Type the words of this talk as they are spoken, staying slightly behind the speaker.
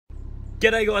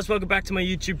G'day guys, welcome back to my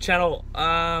YouTube channel.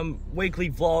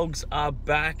 Weekly vlogs are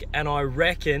back and I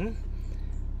reckon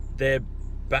they're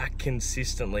back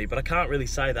consistently, but I can't really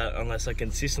say that unless I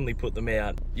consistently put them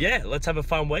out. Yeah, let's have a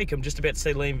fun week. I'm just about to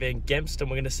see Liam Van Gemst and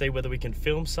we're going to see whether we can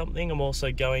film something. I'm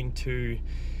also going to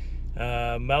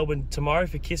Melbourne tomorrow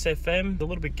for Kiss FM. A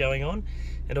little bit going on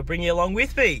and I'll bring you along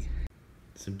with me.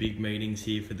 Some big meetings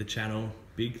here for the channel.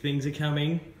 Big things are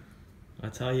coming. I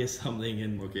tell you something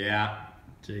and look out.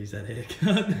 Jeez, that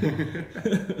haircut.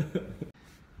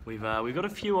 We've got a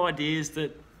few ideas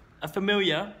that are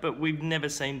familiar, but we've never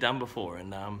seen done before,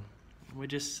 and we're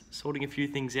just sorting a few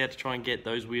things out to try and get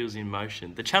those wheels in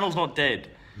motion. The channel's not dead.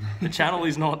 The channel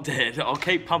is not dead. I'll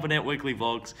keep pumping out weekly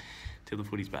vlogs till the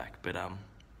footy's back, but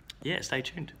yeah, stay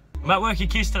tuned. I'm at work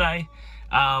at Kiss today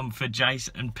for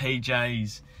Jace and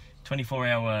PJ's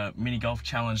 24-hour mini golf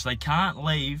challenge. They can't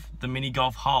leave the mini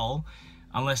golf hole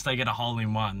unless they get a hole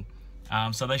in one.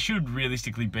 So they should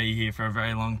realistically be here for a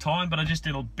very long time, but I just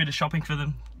did a bit of shopping for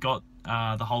them, got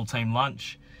the whole team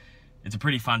lunch. It's a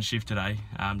pretty fun shift today,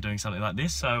 doing something like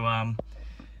this. So I'll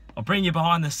bring you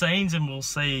behind the scenes and we'll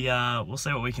see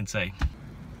what we can see.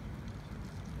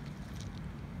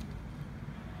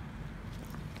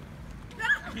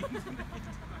 Alright,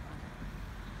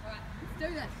 let's do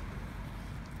this.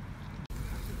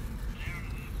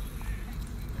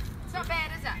 It's not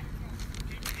bad, is it?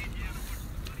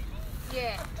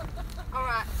 Yeah.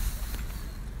 Alright.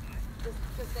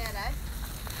 Just that, eh?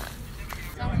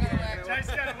 Someone gotta work. Jake's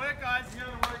going to work, guys. He's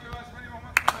going to work, guys. If anyone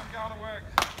wants to go to work.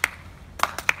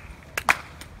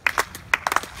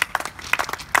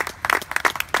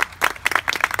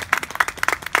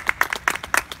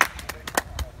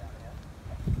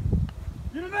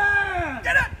 You're the man!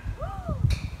 Get it!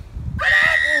 Get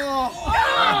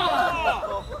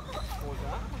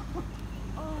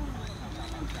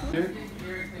it!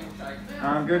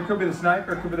 Good. Could be the snake,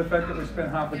 or it could be the fact that we spent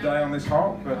half a day on this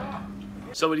hole, but...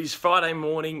 So it is Friday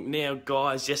morning now,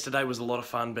 guys. Yesterday was a lot of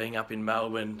fun being up in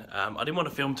Melbourne. I didn't want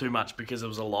to film too much because there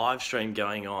was a live stream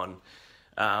going on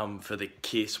for the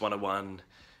Kiss 101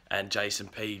 and Jason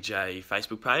PJ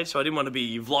Facebook page. So I didn't want to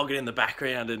be vlogging in the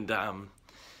background and I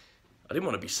didn't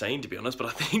want to be seen, to be honest, but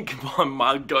I think my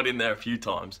mug got in there a few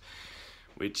times,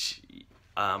 which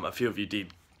a few of you did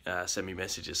send me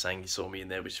messages saying you saw me in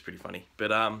there, which is pretty funny.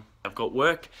 But I've got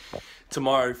work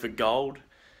tomorrow for gold.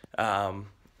 And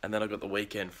then I've got the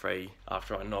weekend free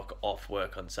after I knock off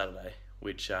work on Saturday,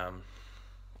 which, you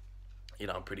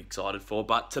know, I'm pretty excited for.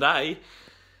 But today,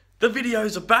 the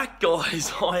videos are back,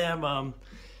 guys. I'm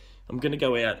going to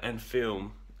go out and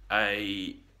film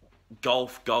a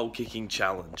golf goal kicking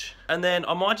challenge. And then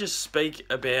I might just speak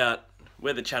about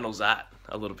where the channel's at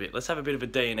a little bit. Let's have a bit of a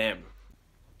D&M.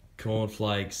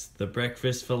 Cornflakes, the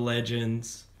breakfast for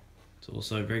legends. It's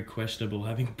also very questionable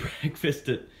having breakfast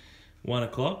at 1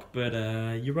 o'clock, but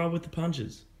you roll with the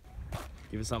punches.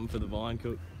 Give us something for the vine,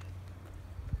 cook.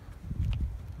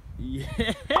 Yes!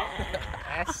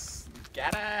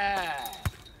 Get it!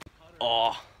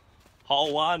 Oh,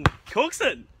 hole one. Cooks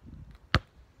it!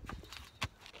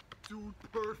 Dude,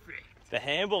 perfect. The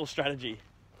handball strategy.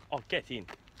 Oh, get in.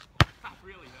 That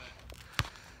really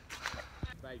hurt.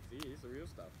 Fake this, the real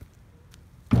stuff.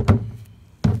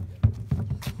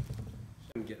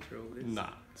 Shouldn't get through all this.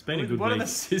 Nah, it's been a good week. What are the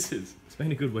scissors? It's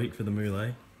been a good week for the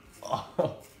Moulet.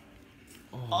 Oh,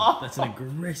 that's an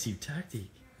aggressive tactic.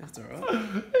 That's alright.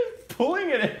 Pulling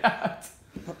it out.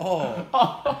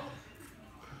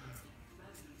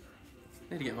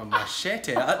 Need to get my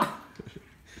machete out.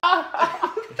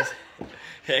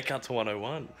 Haircuts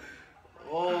 101.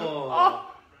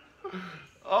 Oh,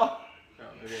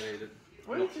 maybe I need it.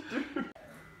 What did you do?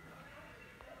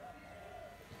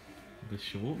 The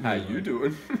short. How you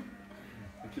doing?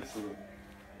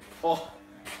 Oh,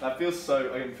 that feels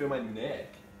so. I can feel my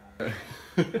neck.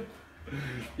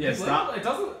 Yeah, start. It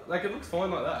doesn't like it looks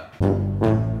fine like that.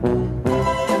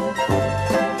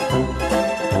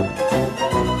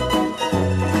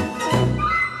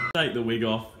 Take the wig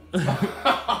off.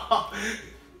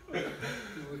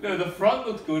 No, the front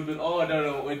looks good, but I don't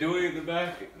know what we're doing at the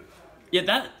back. Yeah,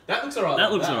 that looks alright.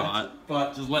 That looks alright.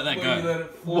 But just let that go. You let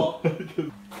it flop.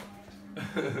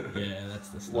 Yeah, that's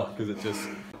the stuff. What? Because it just.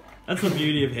 That's the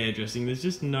beauty of hairdressing. There's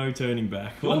just no turning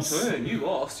back. Your turn. You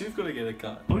lost. You've got to get a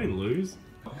cut. I didn't lose.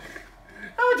 How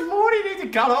much more do you need to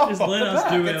cut off? Just let us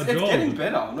do our job. It's getting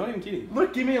better. I'm not even kidding.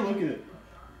 Look, give me a look at it.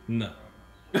 No.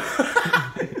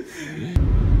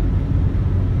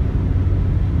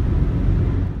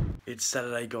 It's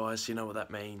Saturday, guys. You know what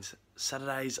that means.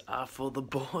 Saturdays are for the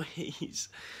boys.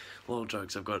 Little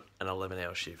jokes. I've got an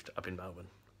 11-hour shift up in Melbourne,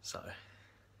 so.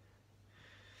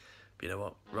 But you know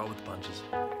what? Roll with the punches.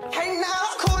 Hey now!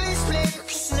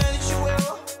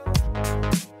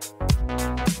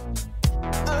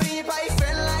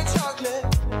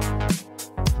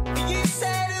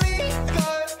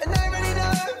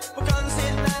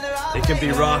 be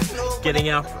rough getting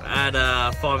up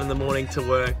at 5 in the morning to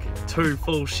work 2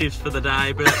 full shifts for the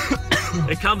day, but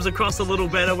it comes across a little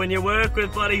better when you work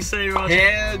with Buddy C, Roger.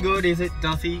 How good is it,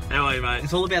 Duffy? How are you, mate?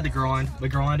 It's all about the grind. We're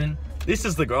grinding. This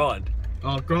is the grind.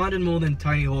 Oh, grinding more than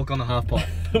Tony Hawk on the half pipe.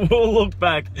 We'll look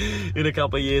back in a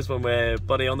couple of years when we're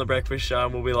Buddy on the breakfast show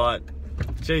and we'll be like,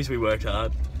 geez, we worked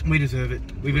hard. We deserve it.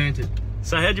 We've earned it.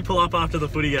 So how'd you pull up after the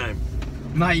footy game?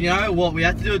 Mate, you know what? We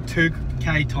had to do a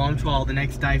 2K time trial the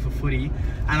next day for footy,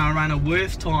 and I ran a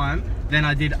worse time than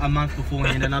I did a month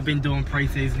beforehand, and I've been doing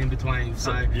pre-season in between,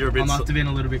 so you're a bit I must have been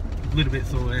a little bit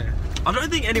sore there. I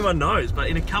don't think anyone knows, but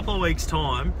in a couple of weeks'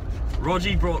 time,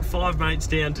 Rogie brought 5 mates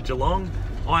down to Geelong.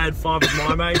 I had 5 of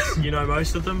my mates, you know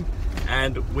most of them,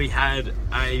 and we had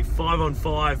a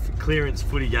 5-on-5 clearance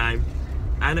footy game,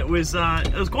 and it was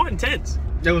quite intense.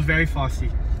 It was very feisty.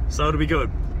 So it'll be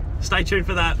good. Stay tuned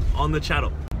for that on the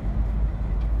channel.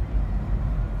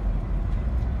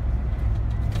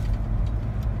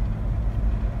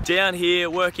 Down here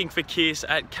working for Kiss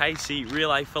at Casey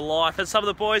Relay for Life, and some of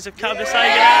the boys have come to say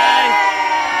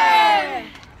g'day.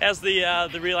 How's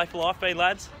the Relay for Life been,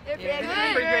 lads? Pretty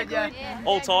good, yeah.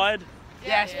 All tired?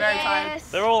 Yes, very tired.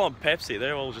 They're all on Pepsi,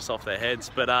 they're all just off their heads,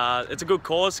 but it's a good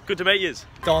cause. Good to meet yous.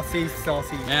 Dossie's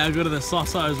saucy. How good are the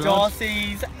sausos, Rod?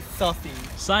 Dossie's saucy.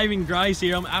 Saving grace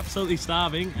here, I'm absolutely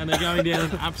starving and they're going down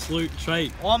an absolute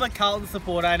treat. I'm a Carlton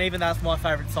supporter, and even that's my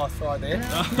favourite sauce right there.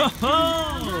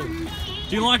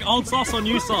 Do you like old sauce or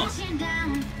new sauce?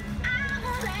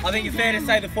 I think it's fair to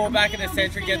say the fullback in the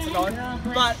century gets it on.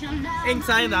 But in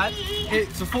saying that,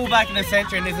 it's the fullback in the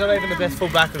century, and it's not even the best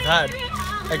fullback we've had.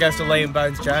 That goes to Liam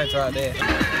Bones Jones right there.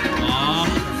 Oh,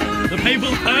 the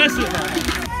people's person.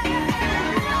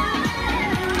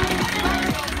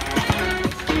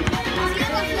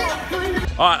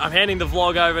 Alright, I'm handing the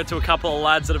vlog over to a couple of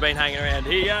lads that have been hanging around.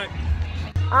 Here you go.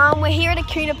 We're here at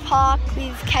Acuna Park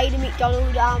with Caden,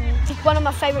 MacDonald. One of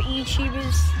my favourite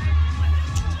YouTubers.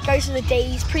 Goes to the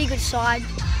D's, pretty good side.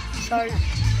 So,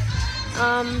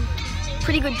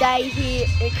 pretty good day here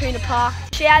at Acuna Park.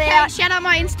 Shout out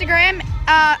my Instagram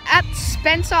at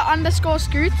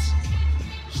Spencer_Scoots.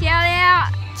 Shout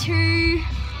out to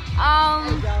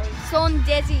Son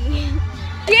Desi.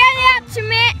 Shout out to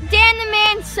Dan the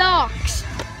Man Socks.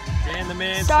 Dan the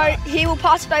Man. So he will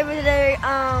pass it over to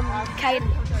Caden.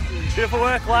 Beautiful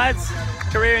work, lads.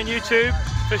 Career in YouTube,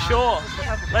 for sure.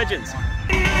 Legends.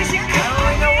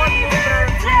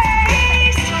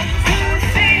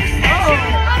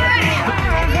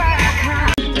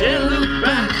 Yeah, look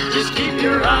back, just keep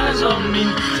your eyes on me.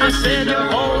 I said you're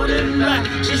holding back.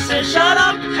 She said shut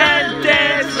up and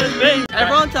dance with me.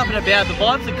 Everyone's up and about. The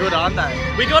vibes are good, aren't they?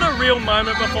 We got a real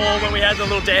moment before when we had the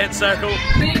little dance circle.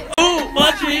 Ooh,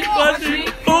 watch me, watch me.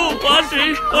 Ooh, watch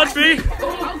me, watch me.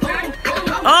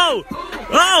 Oh,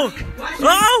 oh,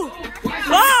 oh,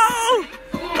 oh,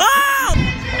 oh.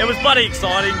 It was bloody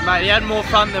exciting. Mate, he had more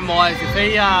fun than wise. If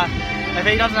he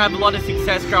doesn't have a lot of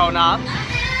success growing up,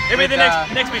 It'll be the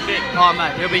next big thing. oh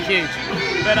mate, he'll be huge.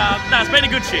 But no, it's been a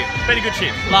good shift. It's been a good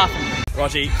shift. Laughing.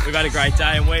 Rogie, we've had a great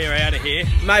day and we are out of here.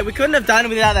 Mate, we couldn't have done it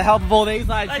without the help of all these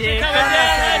lads Thanks here. for coming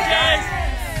down, guys.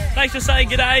 Thanks for saying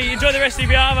g'day. Enjoy the rest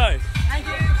of your arvo. Thank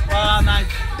you. Well, mate.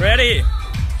 We're out of here.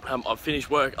 I've finished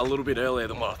work a little bit earlier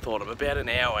than what I thought. I'm about an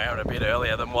hour and a bit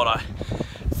earlier than what I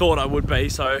thought I would be.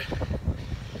 So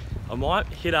I might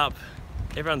hit up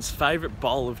everyone's favourite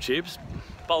bowl of chips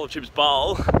bowl,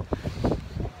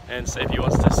 and see if he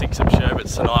wants to sing some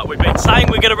sherbets tonight. We've been saying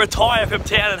we're going to retire from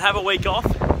town and have a week off,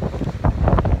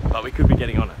 but we could be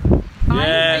getting on it.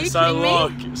 Yeah, so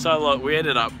look, we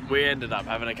ended up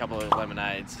having a couple of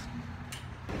lemonades.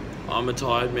 I'm a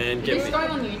tired man. Is this going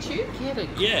on YouTube?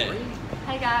 Yeah.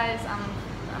 Hey guys,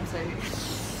 I'm Sophie.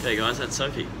 Hey guys, that's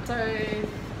Sophie. So,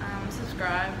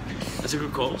 subscribe. That's a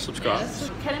good call. Subscribe. Yeah,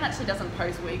 Caden actually doesn't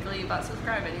post weekly, but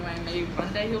subscribe anyway. Maybe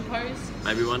one day he'll post.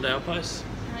 Maybe one day I'll post.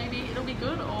 Maybe it'll be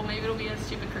good, or maybe it'll be a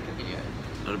stupid cricket video.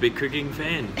 Not a big cricketing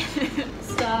fan.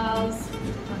 Stars,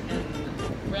 fucking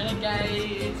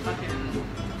Renegades, fucking.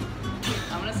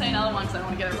 I'm gonna say another one because I don't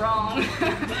want to get it wrong.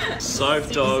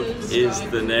 Soph Dog is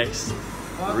the next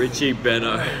Richie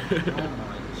Benno.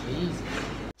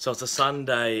 So it's a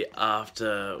Sunday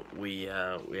after we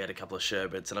had a couple of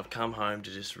sherbets, and I've come home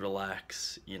to just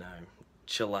relax, you know,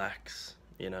 chillax,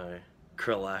 you know,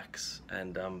 crillax,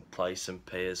 and play some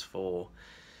PS4.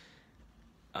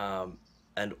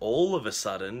 And all of a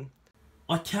sudden,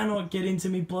 I cannot get into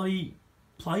my bloody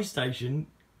PlayStation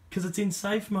because it's in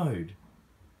safe mode.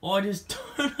 I just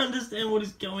don't understand what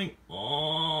is going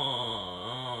on.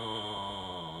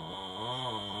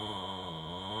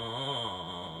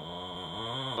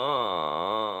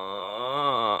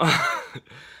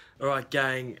 Alright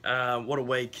gang, what a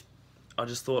week. I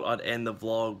just thought I'd end the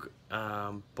vlog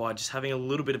by just having a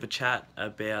little bit of a chat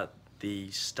about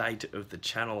the state of the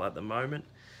channel at the moment.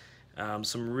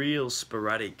 Some real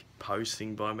sporadic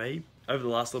posting by me. Over the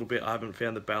last little bit I haven't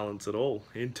found the balance at all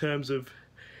in terms of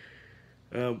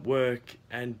work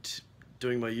and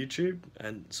doing my YouTube,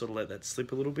 and sort of let that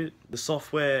slip a little bit. The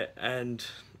software and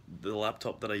the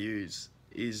laptop that I use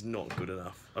is not good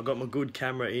enough. I've got my good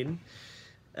camera in,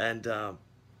 and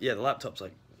yeah, the laptop's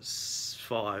like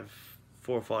 4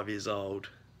 or 5 years old,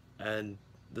 and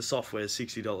the software is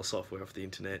 $60 software off the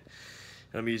internet,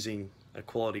 and I'm using a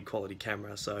quality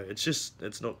camera, so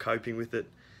it's not coping with it.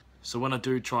 So when I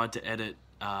do try to edit,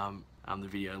 the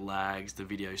video lags, the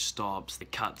video stops,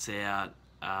 it cuts out,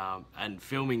 and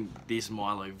filming this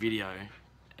Milo video,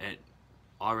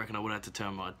 I reckon I would have to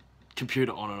turn my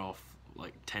computer on and off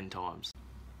like 10 times.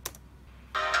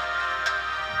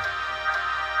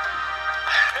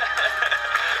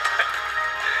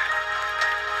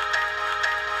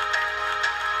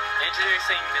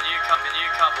 Introducing the new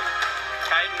couple,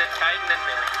 Caden and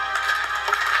Millie.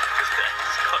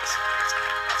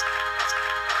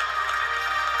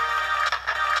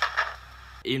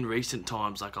 In recent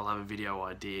times, like, I'll have a video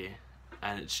idea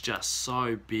and it's just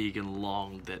so big and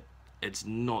long that it's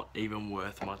not even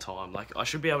worth my time. Like, I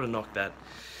should be able to knock that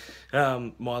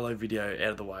Milo video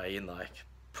out of the way in like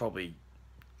probably,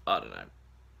 I don't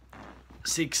know,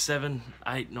 6, 7,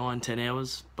 8, 9, 10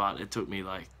 hours, but it took me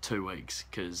like 2 weeks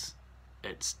because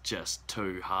it's just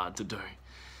too hard to do.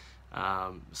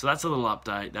 So that's a little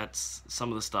update. That's some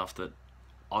of the stuff that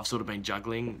I've sort of been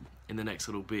juggling in the next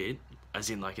little bit, as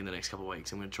in like in the next couple of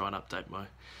weeks. I'm going to try and update my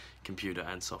computer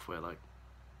and software, like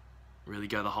really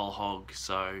go the whole hog,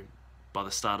 so by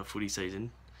the start of footy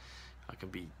season I can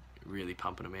be really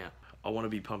pumping them out. I want to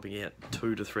be pumping out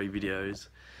 2 to 3 videos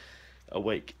a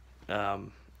week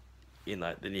in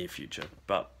like the near future,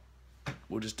 but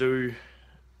we'll just do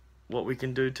what we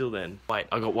can do till then. Wait,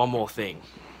 I got one more thing.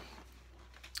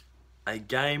 A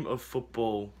game of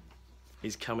football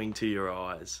is coming to your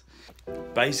eyes.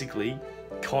 Basically,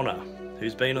 Connor,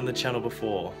 who's been on the channel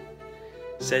before,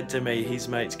 said to me his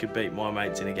mates could beat my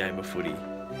mates in a game of footy.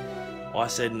 I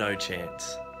said no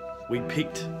chance. We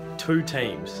picked 2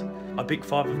 teams. I picked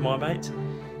 5 of my mates,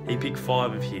 he picked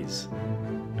 5 of his.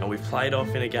 And we've played off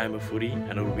in a game of footy,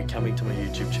 and it will be coming to my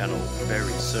YouTube channel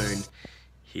very soon.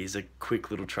 Here's a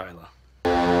quick little trailer.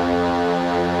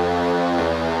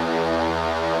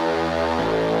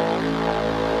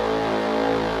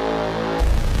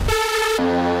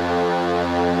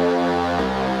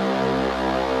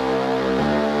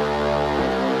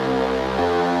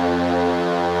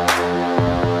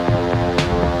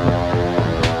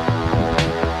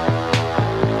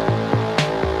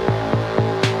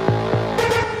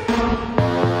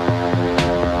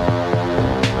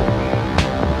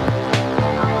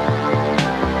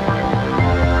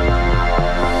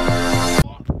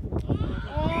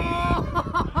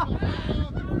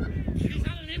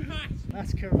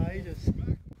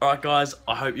 Alright guys,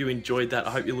 I hope you enjoyed that.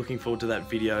 I hope you're looking forward to that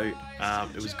video.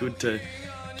 It was good to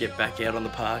get back out on the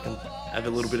park and have a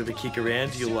little bit of a kick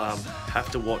around. You'll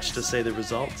have to watch to see the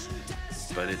results,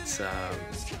 but it's a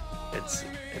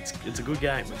good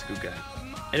game. It's a good game.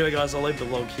 Anyway guys, I'll leave the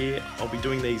vlog here. I'll be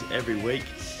doing these every week.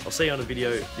 I'll see you on a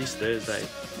video this Thursday,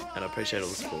 and I appreciate all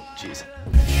the support. Cheers.